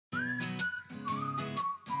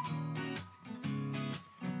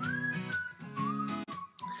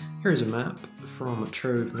Here's a map from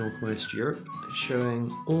TROVE Northwest Europe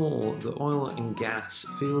showing all the oil and gas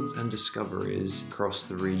fields and discoveries across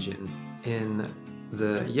the region. In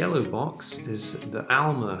the yellow box is the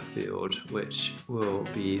Alma Field, which will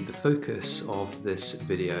be the focus of this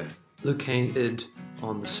video. Located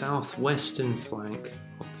on the southwestern flank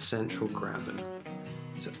of the Central Graben.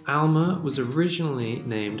 So Alma was originally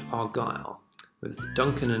named Argyll, with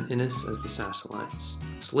Duncan and Innes as the satellites.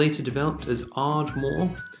 It was later developed as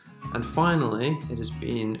Ardmore, and finally it has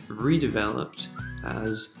been redeveloped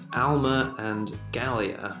as Alma and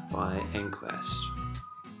Gallia by EnQuest.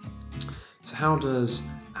 So how does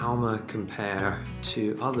Alma compare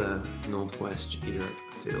to other Northwest Europe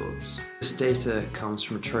fields? This data comes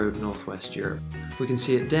from TROVE Northwest Europe. We can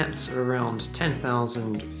see at depths around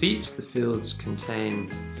 10,000 feet the fields contain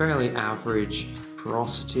fairly average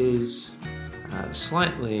porosities,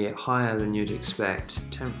 slightly higher than you'd expect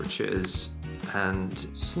temperatures, and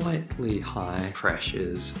slightly high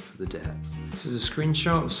pressures for the depth. This is a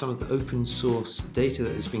screenshot of some of the open source data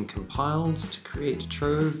that has been compiled to create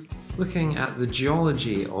TROVE. Looking at the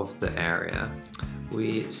geology of the area,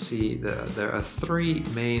 we see that there are three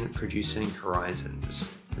main producing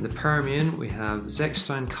horizons. In the Permian we have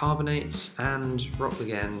zechstein carbonates and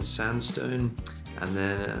Rotliegend sandstone, and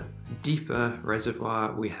then a deeper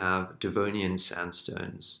reservoir we have Devonian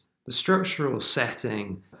sandstones. The structural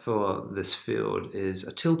setting for this field is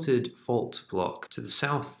a tilted fault block to the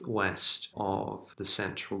southwest of the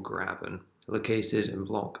Central Graben, located in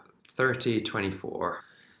block 3024.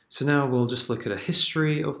 So now we'll just look at a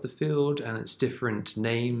history of the field and its different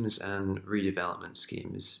names and redevelopment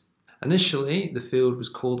schemes. Initially, the field was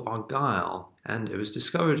called Argyll, and it was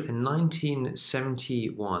discovered in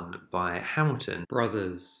 1971 by Hamilton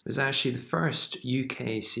brothers. It was actually the first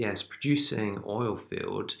UKCS producing oil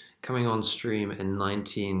field, coming on stream in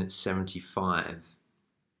 1975.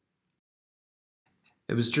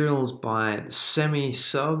 It was drilled by the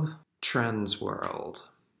semi-sub Transworld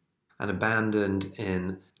and abandoned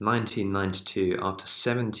in 1992 after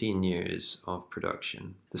 17 years of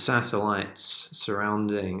production. The satellites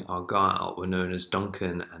surrounding Argyll were known as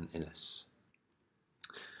Duncan and Innes.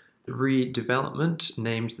 The redevelopment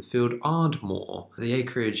named the field Ardmore. The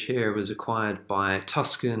acreage here was acquired by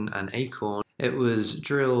Tuscan and Acorn. It was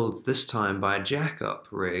drilled this time by a jack-up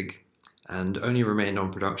rig and only remained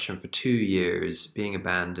on production for 2 years, being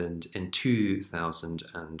abandoned in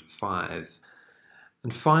 2005.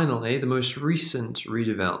 And finally, the most recent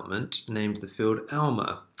redevelopment named the field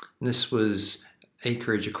Alma. And this was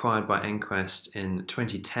acreage acquired by EnQuest in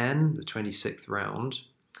 2010, the 26th round,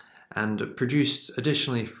 and produced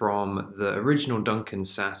additionally from the original Duncan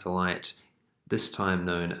satellite, this time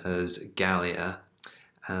known as Gallia,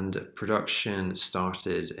 and production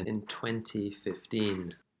started in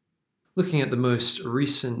 2015. Looking at the most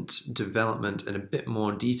recent development in a bit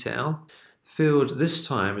more detail, the field this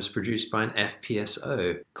time was produced by an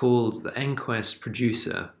FPSO called the EnQuest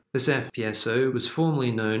Producer. This FPSO was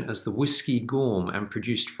formerly known as the Whiskey Gorm and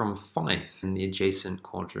produced from Fife in the adjacent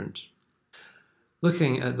quadrant.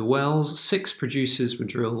 Looking at the wells, 6 producers were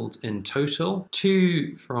drilled in total,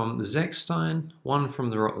 2 from the Zechstein, 1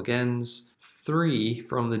 from the Rotliegends, 3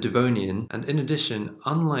 from the Devonian, and in addition,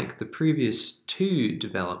 unlike the previous 2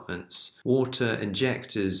 developments, water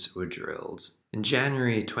injectors were drilled. In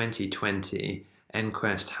January 2020,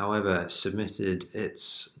 EnQuest, however, submitted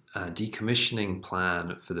its decommissioning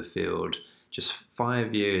plan for the field just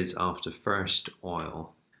 5 years after first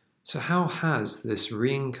oil. So how has this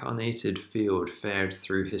reincarnated field fared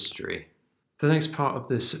through history? For the next part of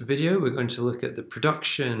this video, we're going to look at the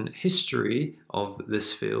production history of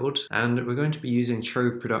this field, and we're going to be using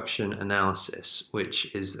TROVE Production Analysis,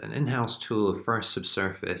 which is an in-house tool of First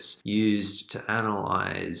Subsurface used to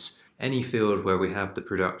analyze any field where we have the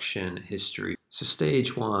production history. So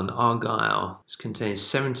stage 1, Argyll. This contains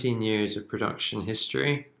 17 years of production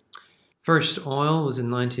history. First oil was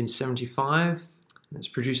in 1975. It's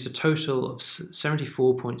produced a total of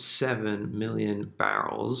 74.7 million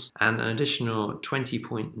barrels and an additional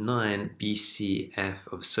 20.9 BCF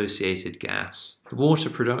of associated gas. The water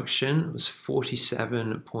production was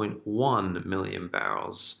 47.1 million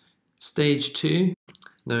barrels. Stage 2,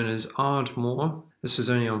 known as Ardmore. This is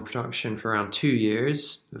only on production for around 2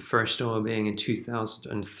 years, the first oil being in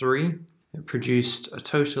 2003. It produced a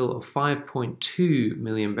total of 5.2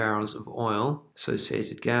 million barrels of oil,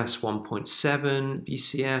 associated gas 1.7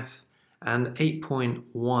 BCF, and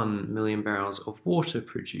 8.1 million barrels of water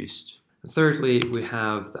produced. And thirdly, we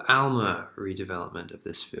have the Alma redevelopment of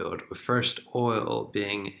this field, with first oil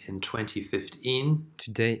being in 2015.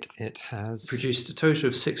 To date, it has produced a total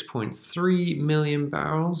of 6.3 million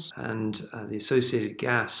barrels, and the associated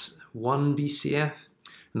gas 1 BCF.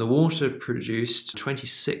 And the water produced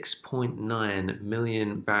 26.9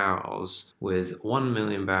 million barrels, with 1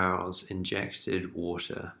 million barrels injected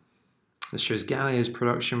water. This shows Gallia's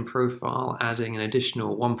production profile, adding an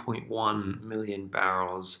additional 1.1 million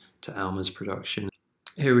barrels to Alma's production.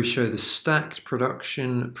 Here we show the stacked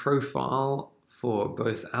production profile for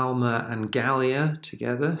both Alma and Gallia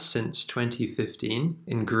together since 2015.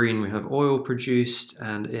 In green we have oil produced,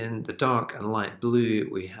 and in the dark and light blue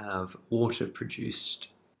we have water produced.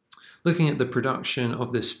 Looking at the production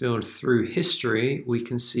of this field through history, we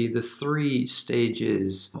can see the 3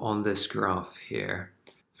 stages on this graph here.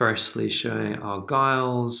 Firstly, showing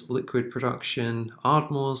Argyll's liquid production,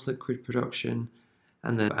 Ardmore's liquid production,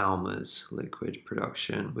 and then Alma's liquid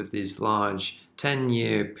production, with these large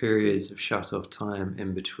 10-year periods of shut-off time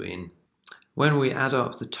in between. When we add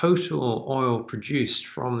up the total oil produced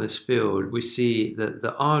from this field, we see that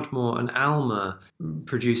the Ardmore and Alma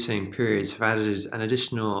producing periods have added an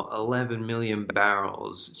additional 11 million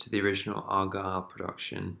barrels to the original Argyll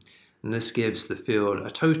production. And this gives the field a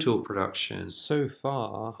total production so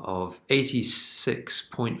far of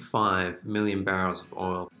 86.5 million barrels of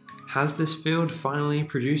oil. Has this field finally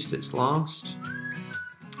produced its last?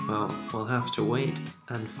 Well, we'll have to wait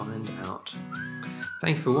and find out.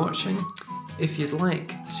 Thank you for watching. If you'd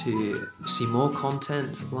like to see more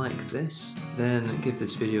content like this, then give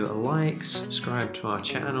this video a like, subscribe to our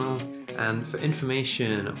channel, and for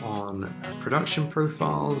information on production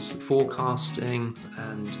profiles, forecasting,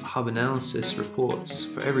 and hub analysis reports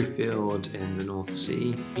for every field in the North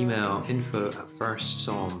Sea, email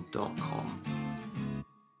info@firstsom.com.